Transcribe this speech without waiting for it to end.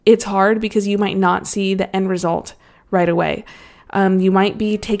It's hard because you might not see the end result right away. You might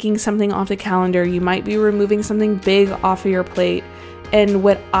be taking something off the calendar. You might be removing something big off of your plate. And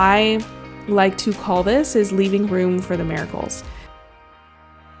what I like to call this is leaving room for the miracles.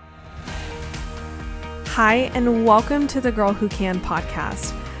 Hi, and welcome to the Girl Who Can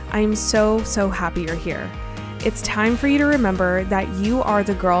podcast. I am so happy you're here. It's time for you to remember that you are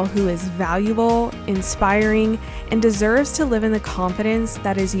the girl who is valuable, inspiring, and deserves to live in the confidence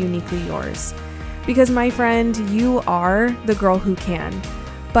that is uniquely yours. Because my friend, you are the girl who can.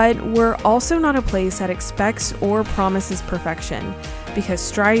 But we're also not a place that expects or promises perfection, because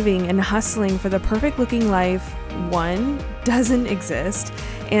striving and hustling for the perfect looking life, 1, doesn't exist,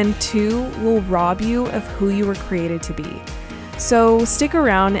 and 2, will rob you of who you were created to be. So stick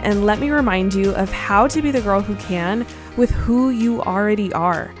around and let me remind you of how to be the girl who can with who you already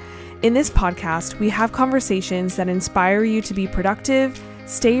are. In this podcast, we have conversations that inspire you to be productive,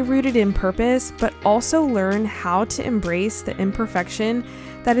 stay rooted in purpose, but also learn how to embrace the imperfection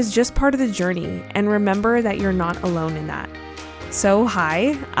that is just part of the journey, and remember that you're not alone in that. So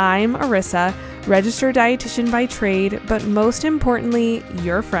hi, I'm Arissa, registered dietitian by trade, but most importantly,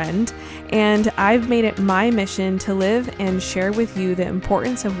 your friend, and I've made it my mission to live and share with you the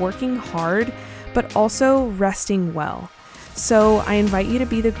importance of working hard, but also resting well. So I invite you to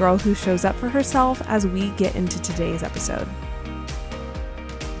be the girl who shows up for herself as we get into today's episode.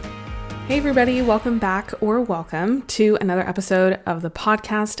 Hey everybody, welcome back or welcome to another episode of the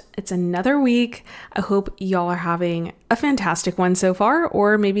podcast. It's another week. I hope y'all are having a fantastic one so far,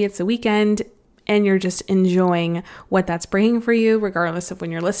 or maybe it's a weekend and you're just enjoying what that's bringing for you, regardless of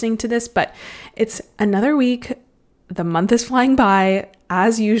when you're listening to this. But it's another week. The month is flying by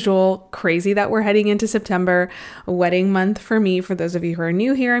as usual. Crazy that we're heading into September, a wedding month for me. For those of you who are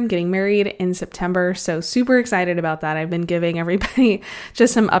new here, I'm getting married in September. So super excited about that. I've been giving everybody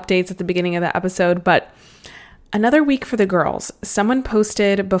just some updates at the beginning of the episode, but another week for the girls. Someone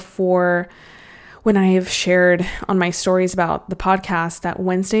posted before when I have shared on my stories about the podcast that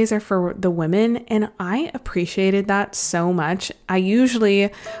Wednesdays are for the women. And I appreciated that so much. I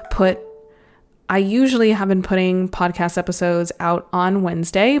usually have been putting podcast episodes out on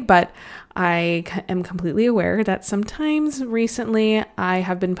Wednesday, but I am completely aware that sometimes recently I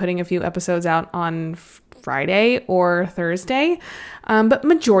have been putting a few episodes out on Friday or Thursday, but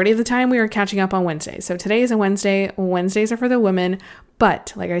majority of the time we are catching up on Wednesday. So today is a Wednesday. Wednesdays are for the women,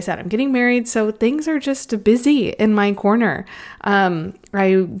 but like I said, I'm getting married, so things are just busy in my corner.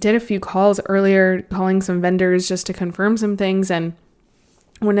 I did a few calls earlier, calling some vendors just to confirm some things, and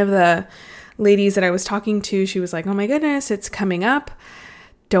one of the ladies that I was talking to, she was like, "Oh my goodness, it's coming up.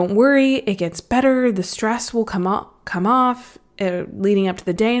 Don't worry, it gets better. The stress will come off leading up to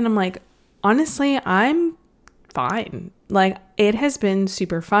the day." And I'm like, honestly, I'm fine. Like, it has been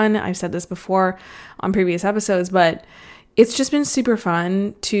super fun. I've said this before on previous episodes, but it's just been super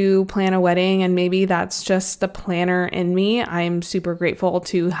fun to plan a wedding, and maybe that's just the planner in me. I'm super grateful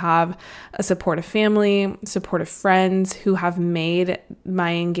to have a supportive family, supportive friends who have made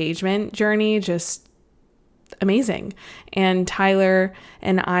my engagement journey just amazing. And Tyler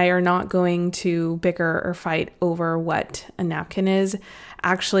and I are not going to bicker or fight over what a napkin is.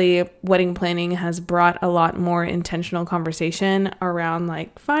 Actually, wedding planning has brought a lot more intentional conversation around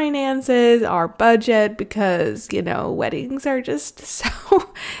like finances, our budget, because, you know, weddings are just so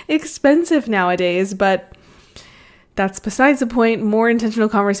expensive nowadays. But that's besides the point. More intentional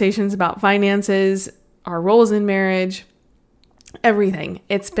conversations about finances, our roles in marriage, everything.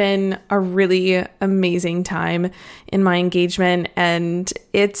 It's been a really amazing time in my engagement, and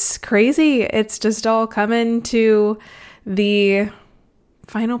it's crazy. It's just all coming to the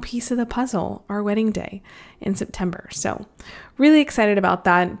final piece of the puzzle, our wedding day in September. So really excited about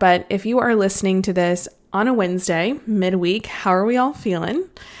that. But if you are listening to this on a Wednesday, midweek, how are we all feeling?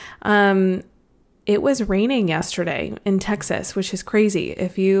 It was raining yesterday in Texas, which is crazy.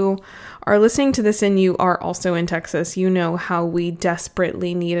 If you are listening to this and you are also in Texas, you know how we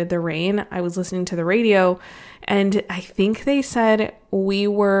desperately needed the rain. I was listening to the radio, and I think they said we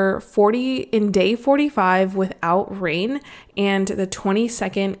were in day 45 without rain, and the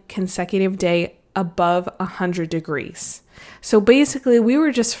 22nd consecutive day above 100 degrees. So basically, we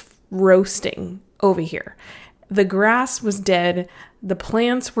were just roasting over here. The grass was dead. The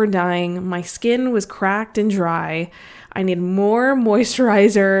plants were dying. My skin was cracked and dry. I need more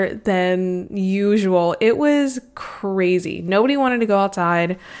moisturizer than usual. It was crazy. Nobody wanted to go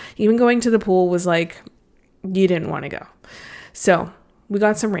outside. Even going to the pool was like, you didn't want to go. So we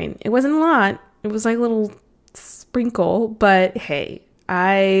got some rain. It wasn't a lot. It was like a little sprinkle, but hey,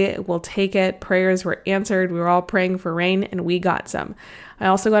 I will take it. Prayers were answered. We were all praying for rain and we got some. I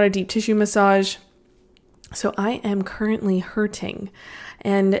also got a deep tissue massage. So I am currently hurting.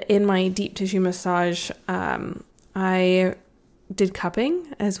 And in my deep tissue massage, I did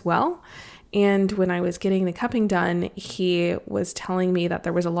cupping as well. And when I was getting the cupping done, he was telling me that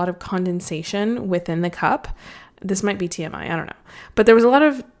there was a lot of condensation within the cup. This might be TMI, I don't know. But there was a lot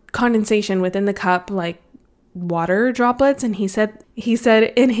of condensation within the cup, like water droplets. And he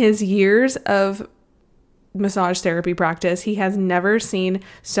said in his years of massage therapy practice, he has never seen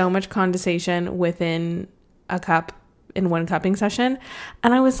so much condensation within a cup in one cupping session.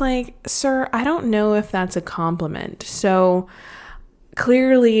 And I was like, sir, I don't know if that's a compliment. So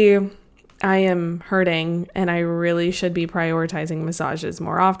clearly I am hurting and I really should be prioritizing massages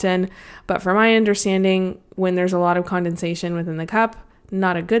more often. But from my understanding, when there's a lot of condensation within the cup,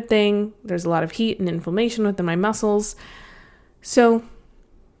 not a good thing. There's a lot of heat and inflammation within my muscles. So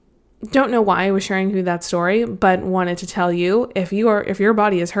don't know why I was sharing you that story, but wanted to tell you, if your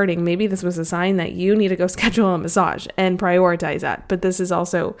body is hurting, maybe this was a sign that you need to go schedule a massage and prioritize that. But this is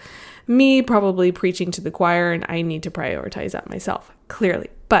also me probably preaching to the choir, and I need to prioritize that myself, clearly.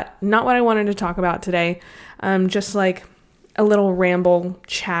 But not what I wanted to talk about today. Just like a little ramble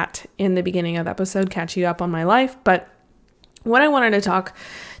chat in the beginning of the episode, catch you up on my life. But what I wanted to talk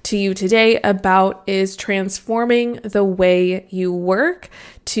to you today about is transforming the way you work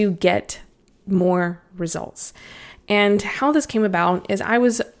to get more results. And how this came about is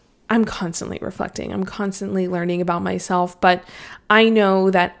I'm constantly reflecting. I'm constantly learning about myself, but I know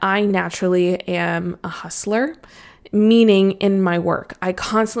that I naturally am a hustler, meaning in my work. I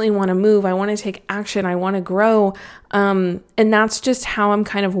constantly want to move. I want to take action. I want to grow. And that's just how I'm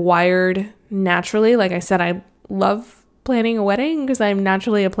kind of wired naturally. Like I said, I love planning a wedding because I'm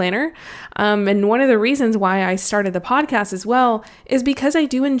naturally a planner. And one of the reasons why I started the podcast as well is because I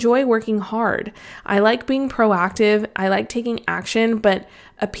do enjoy working hard. I like being proactive. I like taking action, but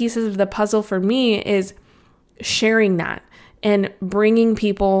a piece of the puzzle for me is sharing that and bringing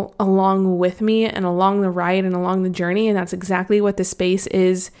people along with me and along the ride and along the journey. And that's exactly what the space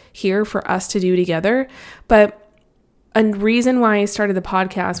is here for us to do together. But a reason why I started the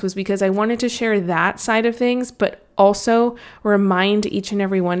podcast was because I wanted to share that side of things, but also remind each and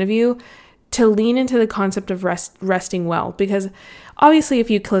every one of you to lean into the concept of resting well. Because obviously, if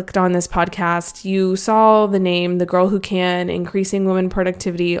you clicked on this podcast, you saw the name, The Girl Who Can, Increasing Women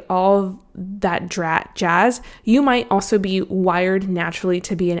Productivity, all that jazz. You might also be wired naturally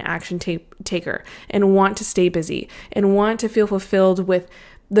to be an action taker and want to stay busy and want to feel fulfilled with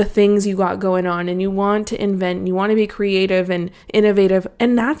the things you got going on, and you want to invent, and you want to be creative and innovative,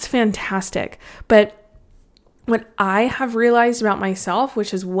 and that's fantastic. But what I have realized about myself,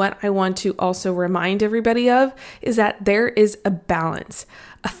 which is what I want to also remind everybody of, is that there is a balance,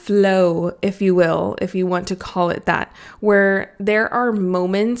 a flow, if you will, if you want to call it that, where there are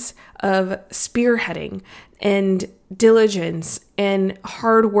moments of spearheading and diligence and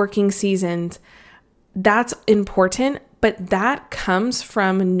hardworking seasons. That's important. But that comes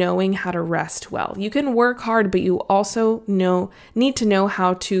from knowing how to rest well. You can work hard, but you also need to know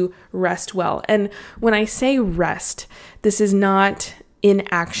how to rest well. And when I say rest, this is not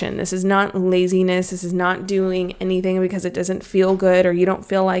inaction. This is not laziness. This is not doing anything because it doesn't feel good or you don't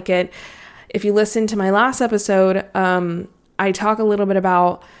feel like it. If you listen to my last episode, I talk a little bit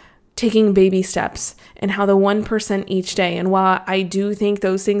about taking baby steps and how the 1% each day. And while I do think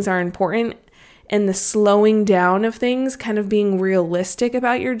those things are important, and the slowing down of things, kind of being realistic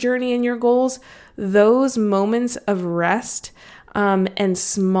about your journey and your goals, those moments of rest and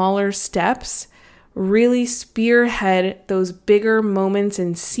smaller steps really spearhead those bigger moments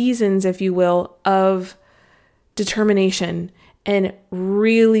and seasons, if you will, of determination and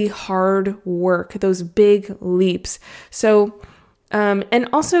really hard work, those big leaps. So, and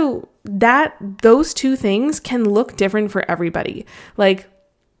also those two things can look different for everybody. Like,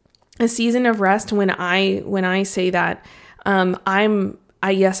 a season of rest, when I say that, I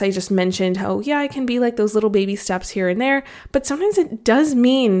just mentioned how, I can be like those little baby steps here and there, but sometimes it does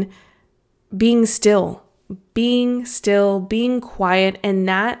mean being still, being quiet, and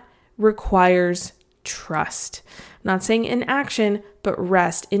that requires trust. I'm not saying inaction, but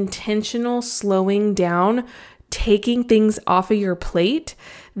rest, intentional slowing down, taking things off of your plate,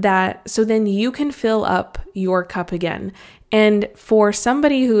 so then you can fill up your cup again. And for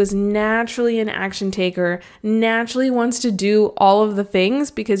somebody who is naturally an action taker, naturally wants to do all of the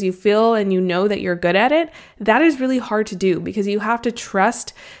things because you feel and you know that you're good at it, that is really hard to do because you have to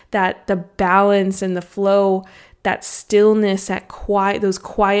trust that the balance and the flow, that stillness, those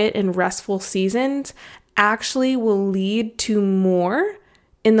quiet and restful seasons actually will lead to more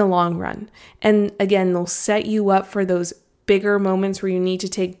in the long run. And again, they'll set you up for those bigger moments where you need to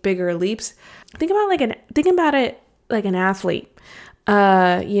take bigger leaps. Think about it like an athlete.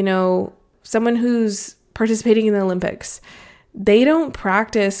 Someone who's participating in the Olympics. They don't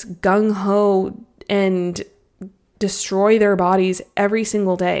practice gung-ho and destroy their bodies every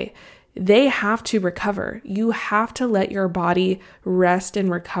single day. They have to recover. You have to let your body rest and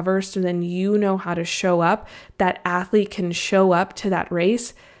recover so then you know how to show up. That athlete can show up to that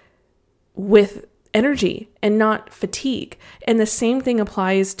race with energy and not fatigue. And the same thing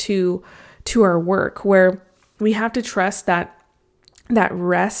applies to our work, where we have to trust that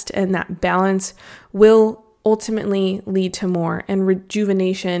rest and that balance will ultimately lead to more and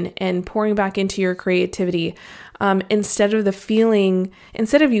rejuvenation and pouring back into your creativity. Instead of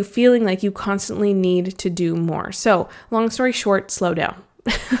you feeling like you constantly need to do more. So long story short, slow down.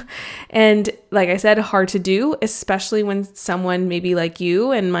 And like I said, hard to do, especially when someone maybe like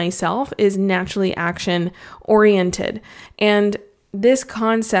you and myself is naturally action oriented. And this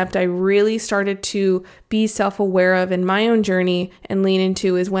concept I really started to be self-aware of in my own journey and lean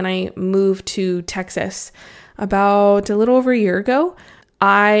into is when I moved to Texas about a little over a year ago.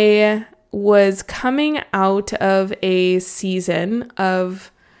 I was coming out of a season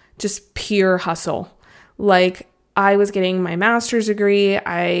of just pure hustle. Like, I was getting my master's degree.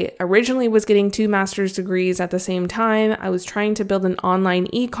 I originally was getting 2 master's degrees at the same time. I was trying to build an online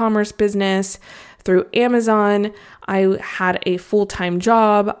e-commerce business through Amazon. I had a full-time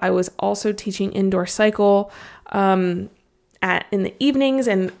job. I was also teaching indoor cycle in the evenings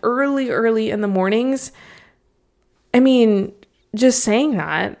and early in the mornings. I mean, just saying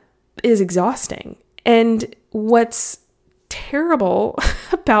that is exhausting. And what's terrible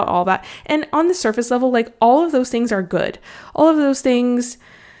about all that, and on the surface level, like, all of those things are good. All of those things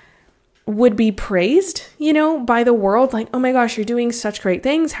would be praised, by the world. Like, oh my gosh, you're doing such great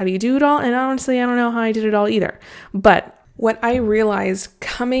things. How do you do it all? And honestly, I don't know how I did it all either. But what I realized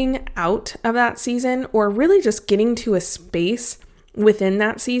coming out of that season, or really just getting to a space within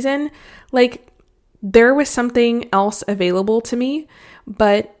that season, like, there was something else available to me,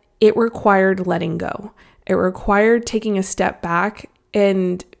 but it required letting go. It required taking a step back,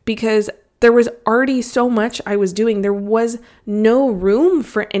 and because there was already so much I was doing, there was no room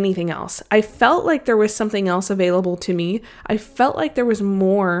for anything else. I felt like there was something else available to me. I felt like there was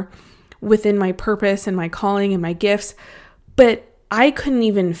more within my purpose and my calling and my gifts, but I couldn't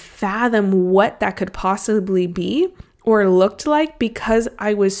even fathom what that could possibly be or looked like because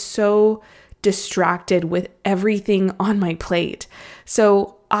I was so distracted with everything on my plate.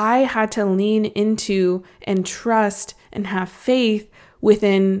 So I had to lean into and trust and have faith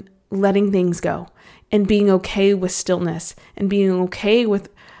within letting things go and being okay with stillness and being okay with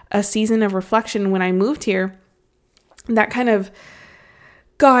a season of reflection. When I moved here, that kind of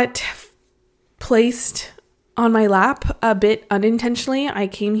got placed on my lap a bit unintentionally. I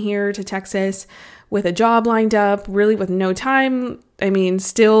came here to Texas with a job lined up, really with no time. I mean,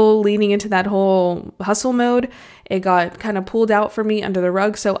 still leaning into that whole hustle mode. It got kind of pulled out for me under the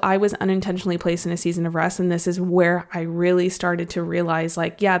rug. So I was unintentionally placed in a season of rest. And this is where I really started to realize,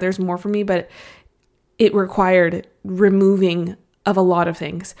 like, yeah, there's more for me, but it required removing of a lot of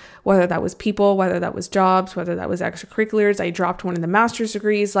things, whether that was people, whether that was jobs, whether that was extracurriculars. I dropped one of the master's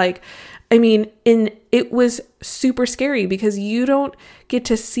degrees. It was super scary because you don't get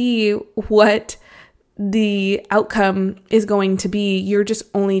to see what the outcome is going to be. You're just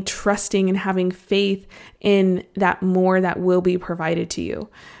only trusting and having faith in that more that will be provided to you.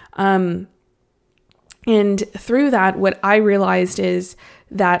 And through that, what I realized is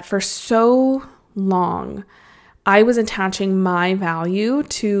that for so long, I was attaching my value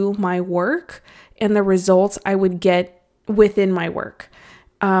to my work and the results I would get within my work,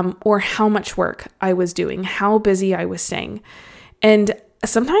 or how much work I was doing, how busy I was staying. And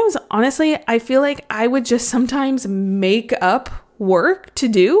sometimes, honestly, I feel like I would just sometimes make up work to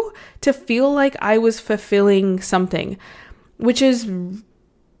do to feel like I was fulfilling something, which is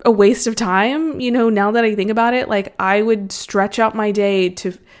a waste of time. Now that I think about it, like, I would stretch out my day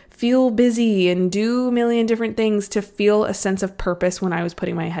to feel busy and do a million different things to feel a sense of purpose when I was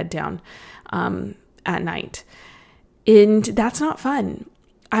putting my head down at night. And that's not fun.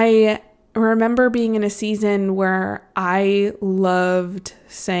 I remember being in a season where I loved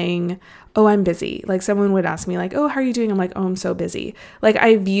saying, oh, I'm busy. Like, someone would ask me, like, oh, how are you doing? I'm like, oh, I'm so busy. Like,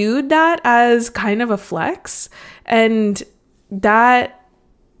 I viewed that as kind of a flex. And that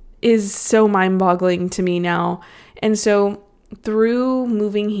is so mind-boggling to me now. And so through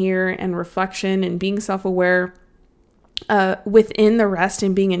moving here and reflection and being self-aware within the rest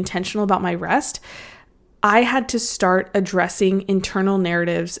and being intentional about my rest, I had to start addressing internal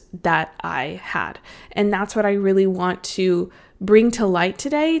narratives that I had. And that's what I really want to bring to light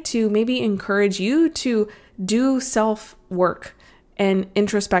today, to maybe encourage you to do self-work and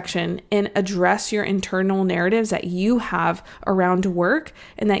introspection and address your internal narratives that you have around work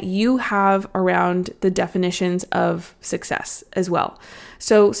and that you have around the definitions of success as well.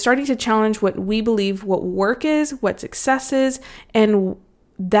 So starting to challenge what we believe what work is, what success is, and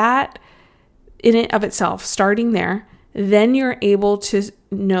that in and of itself, starting there, then you're able to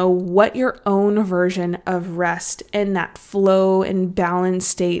know what your own version of rest and that flow and balance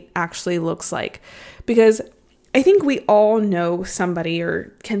state actually looks like. Because I think we all know somebody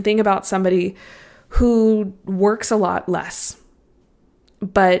or can think about somebody who works a lot less,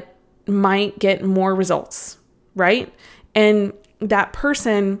 but might get more results, right? And that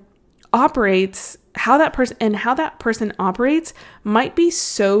person operates, how that person operates might be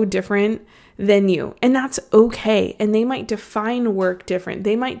so different than you. And that's okay. And they might define work different.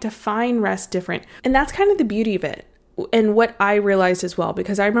 They might define rest different. And that's kind of the beauty of it. And what I realized as well,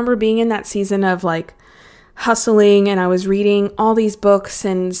 because I remember being in that season of like hustling, and I was reading all these books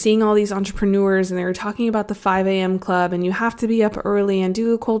and seeing all these entrepreneurs, and they were talking about the 5 a.m. club, and you have to be up early and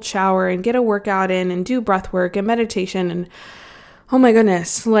do a cold shower and get a workout in and do breath work and meditation. And oh my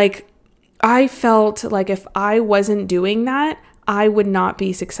goodness, like I felt like if I wasn't doing that, I would not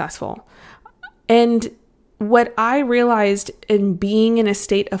be successful. And what I realized in being in a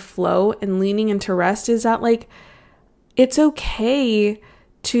state of flow and leaning into rest is that like, it's okay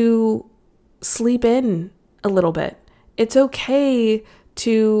to sleep in a little bit. It's okay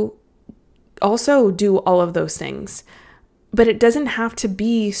to also do all of those things, but it doesn't have to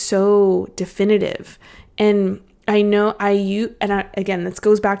be so definitive. And I know again, this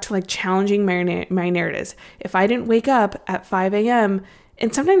goes back to like challenging my narratives. If I didn't wake up at 5 a.m.,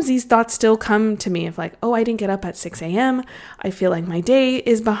 and sometimes these thoughts still come to me of like, oh, I didn't get up at 6 a.m. I feel like my day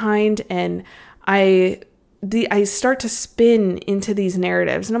is behind, and I start to spin into these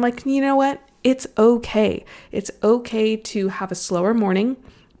narratives. And I'm like, you know what? It's okay. It's okay to have a slower morning.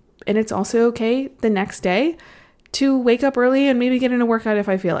 And it's also okay the next day to wake up early and maybe get in a workout if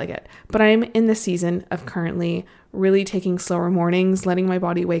I feel like it. But I'm in the season of currently really taking slower mornings, letting my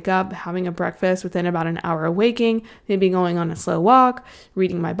body wake up, having a breakfast within about an hour of waking, maybe going on a slow walk,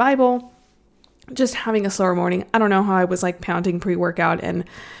 reading my Bible, just having a slower morning. I don't know how I was like pounding pre-workout and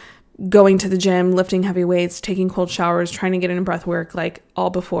going to the gym, lifting heavy weights, taking cold showers, trying to get in breath work, like all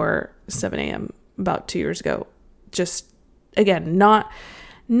before 7 a.m. about 2 years ago. Just again,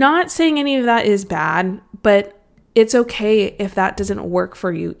 not saying any of that is bad, but it's okay if that doesn't work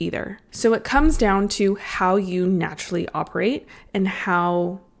for you either. So it comes down to how you naturally operate and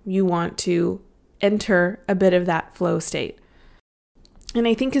how you want to enter a bit of that flow state. And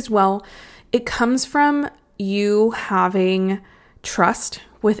I think as well, it comes from you having trust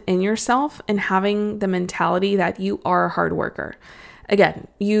within yourself and having the mentality that you are a hard worker. Again,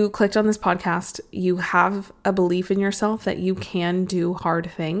 you clicked on this podcast, you have a belief in yourself that you can do hard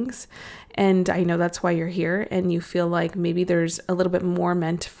things. And I know that's why you're here, and you feel like maybe there's a little bit more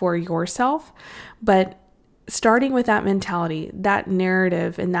meant for yourself. But starting with that mentality, that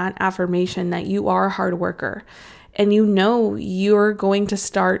narrative, and that affirmation that you are a hard worker, and you know you're going to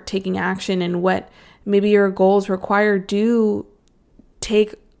start taking action, and what maybe your goals require, do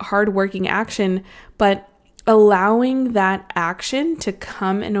take hardworking action, but allowing that action to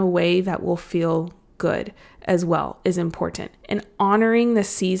come in a way that will feel good as well is important. And honoring the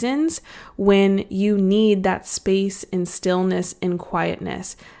seasons when you need that space and stillness and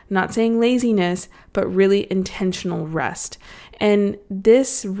quietness. Not saying laziness, but really intentional rest. And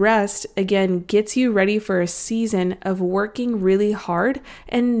this rest, again, gets you ready for a season of working really hard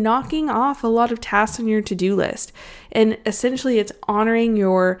and knocking off a lot of tasks on your to-do list. And essentially, it's honoring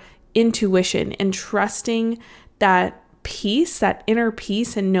your intuition and trusting that peace, that inner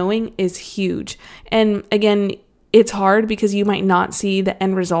peace and knowing is huge. And again, it's hard because you might not see the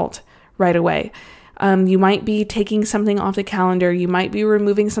end result right away. You might be taking something off the calendar. You might be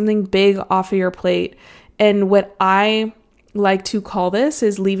removing something big off of your plate. And what I like to call this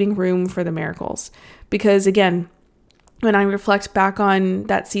is leaving room for the miracles. Because again, when I reflect back on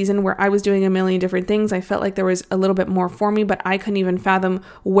that season where I was doing a million different things, I felt like there was a little bit more for me, but I couldn't even fathom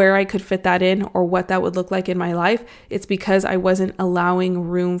where I could fit that in or what that would look like in my life. It's because I wasn't allowing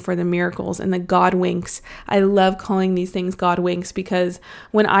room for the miracles and the God winks. I love calling these things God winks because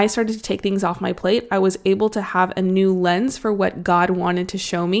when I started to take things off my plate, I was able to have a new lens for what God wanted to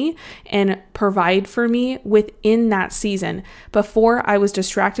show me and provide for me within that season. Before, I was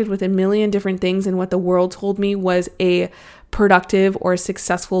distracted with a million different things, and what the world told me was a productive or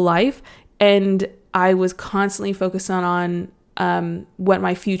successful life. And I was constantly focused on what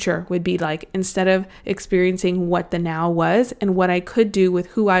my future would be like, instead of experiencing what the now was and what I could do with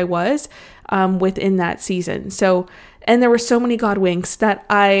who I was within that season. So, and there were so many God winks that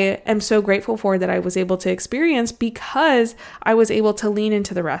I am so grateful for that I was able to experience, because I was able to lean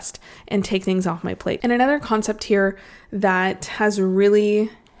into the rest and take things off my plate. And another concept here that has really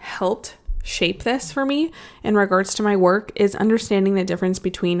helped shape this for me in regards to my work is understanding the difference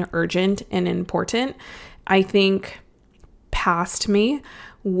between urgent and important. I think past me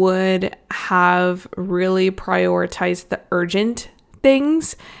would have really prioritized the urgent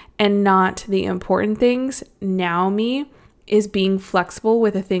things and not the important things. Now me is being flexible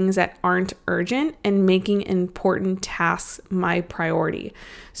with the things that aren't urgent and making important tasks my priority.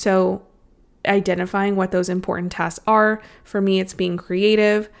 So identifying what those important tasks are. For me, it's being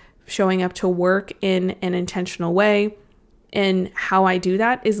creative, showing up to work in an intentional way. And how I do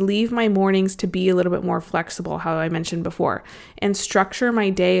that is leave my mornings to be a little bit more flexible, how I mentioned before, and structure my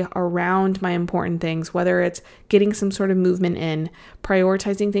day around my important things, whether it's getting some sort of movement in,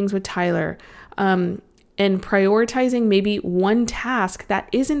 prioritizing things with Tyler, and prioritizing maybe one task that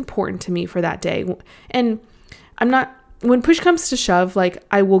is important to me for that day. And when push comes to shove, like,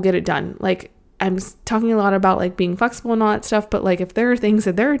 I will get it done. Like, I'm talking a lot about like being flexible and all that stuff, but like if there are things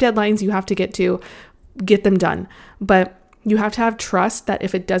that there are deadlines you have to get them done. But you have to have trust that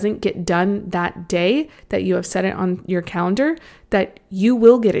if it doesn't get done that day that you have set it on your calendar, that you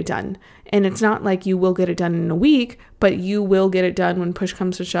will get it done. And it's not like you will get it done in a week, but you will get it done when push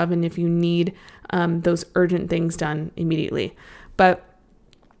comes to shove, and if you need those urgent things done immediately. But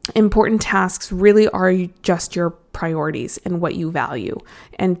important tasks really are just your priorities and what you value,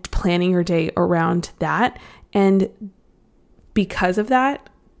 and planning your day around that. And because of that,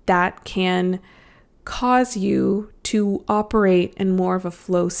 that can cause you to operate in more of a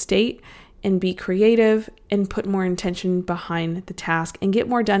flow state and be creative and put more intention behind the task and get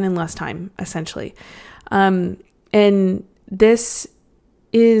more done in less time, essentially. And this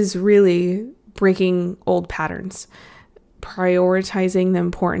is really breaking old patterns, prioritizing the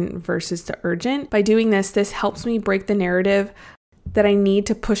important versus the urgent. By doing this helps me break the narrative that I need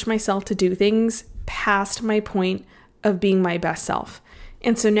to push myself to do things past my point of being my best self.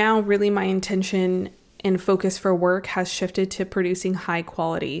 And so now really my intention and focus for work has shifted to producing high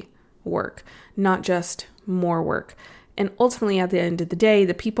quality work, not just more work. And ultimately, at the end of the day,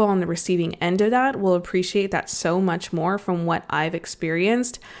 the people on the receiving end of that will appreciate that so much more from what I've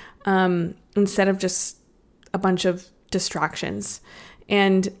experienced, instead of just a bunch of distractions.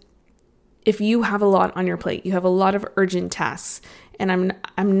 And if you have a lot on your plate, you have a lot of urgent tasks, and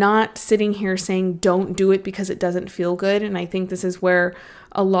I'm not sitting here saying don't do it because it doesn't feel good. And I think this is where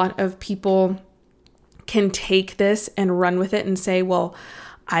a lot of people can take this and run with it and say, well,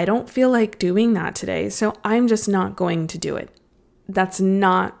 I don't feel like doing that today, so I'm just not going to do it. That's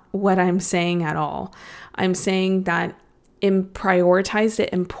not what I'm saying at all. I'm saying that prioritize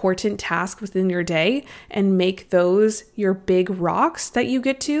the important task within your day and make those your big rocks that you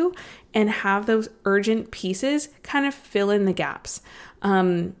get to, and have those urgent pieces kind of fill in the gaps,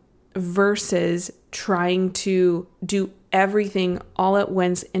 versus trying to do everything all at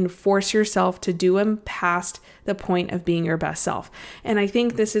once and force yourself to do them past the point of being your best self. And I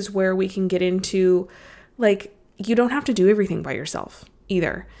think this is where we can get into, like, you don't have to do everything by yourself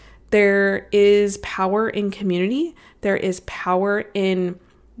either. There is power in community. There is power in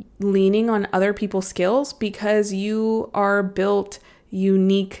leaning on other people's skills, because you are built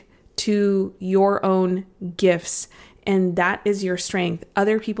unique to your own gifts, and that is your strength.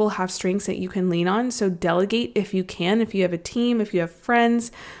 Other people have strengths that you can lean on, so delegate if you can, if you have a team, if you have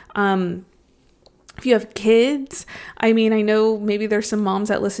friends, if you have kids. I mean, I know maybe there's some moms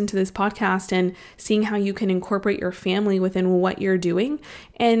that listen to this podcast, and seeing how you can incorporate your family within what you're doing.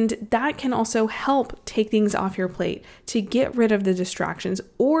 And that can also help take things off your plate to get rid of the distractions,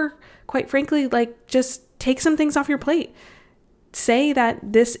 or quite frankly, like, just take some things off your plate. Say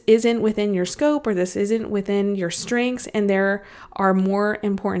that this isn't within your scope, or this isn't within your strengths, and there are more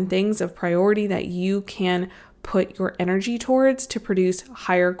important things of priority that you can put your energy towards to produce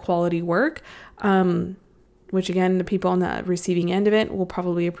higher quality work, which again, the people on the receiving end of it will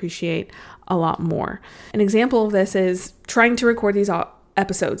probably appreciate a lot more. An example of this is trying to record these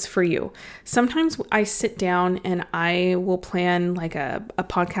episodes for you. Sometimes I sit down and I will plan like a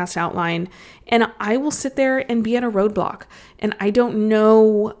podcast outline, and I will sit there and be at a roadblock, and I don't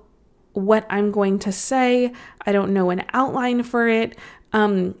know what I'm going to say. I don't know an outline for it.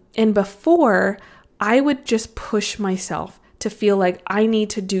 And before, I would just push myself to feel like I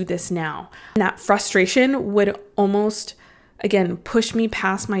need to do this now. And that frustration would almost again, push me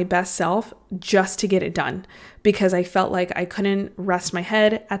past my best self just to get it done, because I felt like I couldn't rest my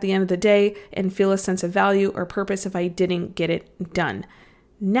head at the end of the day and feel a sense of value or purpose if I didn't get it done.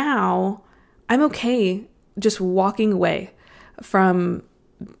 Now I'm okay just walking away from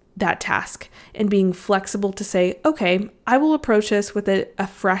that task and being flexible to say, okay, I will approach this with a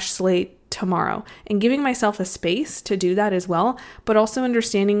fresh slate tomorrow, and giving myself a space to do that as well, but also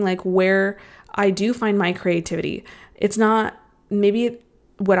understanding like where I do find my creativity. It's not, maybe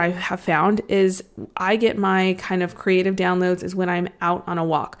what I have found is I get my kind of creative downloads is when I'm out on a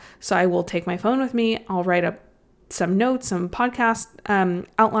walk. So I will take my phone with me. I'll write up some notes, some podcast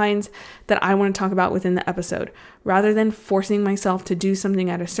outlines that I want to talk about within the episode, rather than forcing myself to do something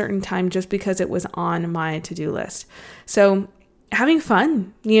at a certain time just because it was on my to-do list. So having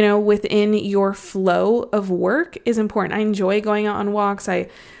fun, within your flow of work is important. I enjoy going out on walks. I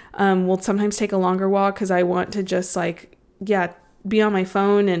will sometimes take a longer walk because I want to just be on my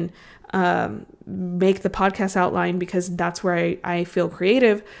phone and make the podcast outline, because that's where I feel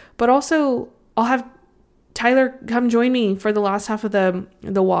creative. But also I'll have Tyler come join me for the last half of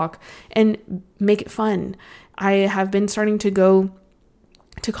the walk and make it fun. I have been starting to go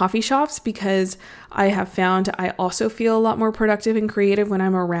to coffee shops because I have found I also feel a lot more productive and creative when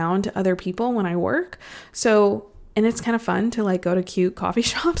I'm around other people when I work. So, and it's kind of fun to go to cute coffee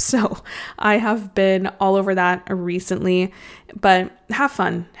shops. So I have been all over that recently, but have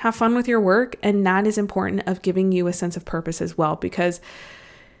fun with your work. And that is important of giving you a sense of purpose as well, because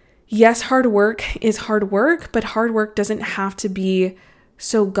yes, hard work is hard work, but hard work doesn't have to be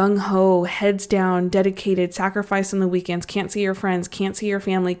so gung-ho, heads down, dedicated, sacrifice on the weekends, can't see your friends, can't see your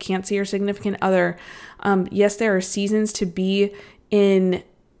family, can't see your significant other. Yes, there are seasons to be in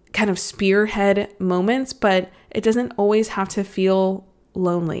kind of spearhead moments, but it doesn't always have to feel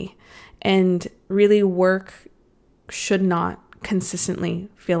lonely. And really, work should not consistently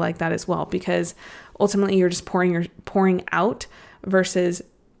feel like that as well, because ultimately you're just pouring out versus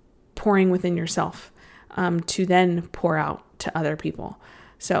pouring within yourself to then pour out to other people.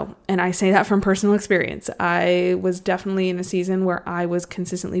 So, and I say that from personal experience. I was definitely in a season where I was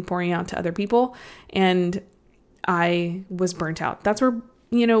consistently pouring out to other people and I was burnt out. That's where,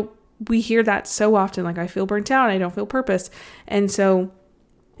 we hear that so often, I feel burnt out, I don't feel purpose. And so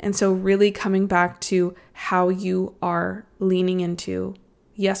really coming back to how you are leaning into,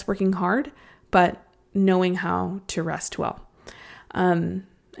 yes, working hard, but knowing how to rest well. And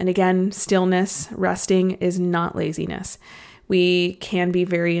again, stillness, resting is not laziness. We can be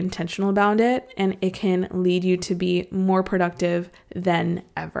very intentional about it, and it can lead you to be more productive than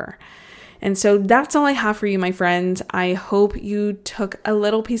ever. And so that's all I have for you, my friends. I hope you took a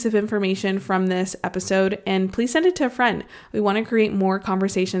little piece of information from this episode, and please send it to a friend. We want to create more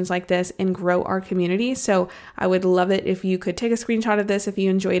conversations like this and grow our community. So I would love it if you could take a screenshot of this if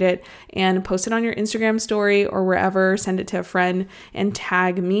you enjoyed it and post it on your Instagram story or wherever, send it to a friend and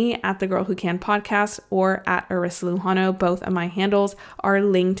tag me at The Girl Who Can Podcast or at Arissa Lujano. Both of my handles are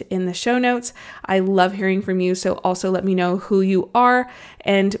linked in the show notes. I love hearing from you. So also let me know who you are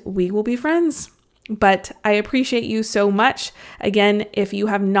and we will be friends. But I appreciate you so much. Again, if you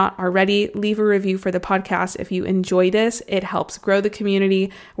have not already, leave a review for the podcast. If you enjoy this, it helps grow the community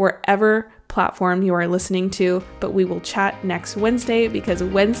wherever platform you are listening to. But we will chat next Wednesday, because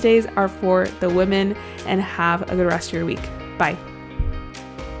Wednesdays are for the women, and have a good rest of your week. Bye.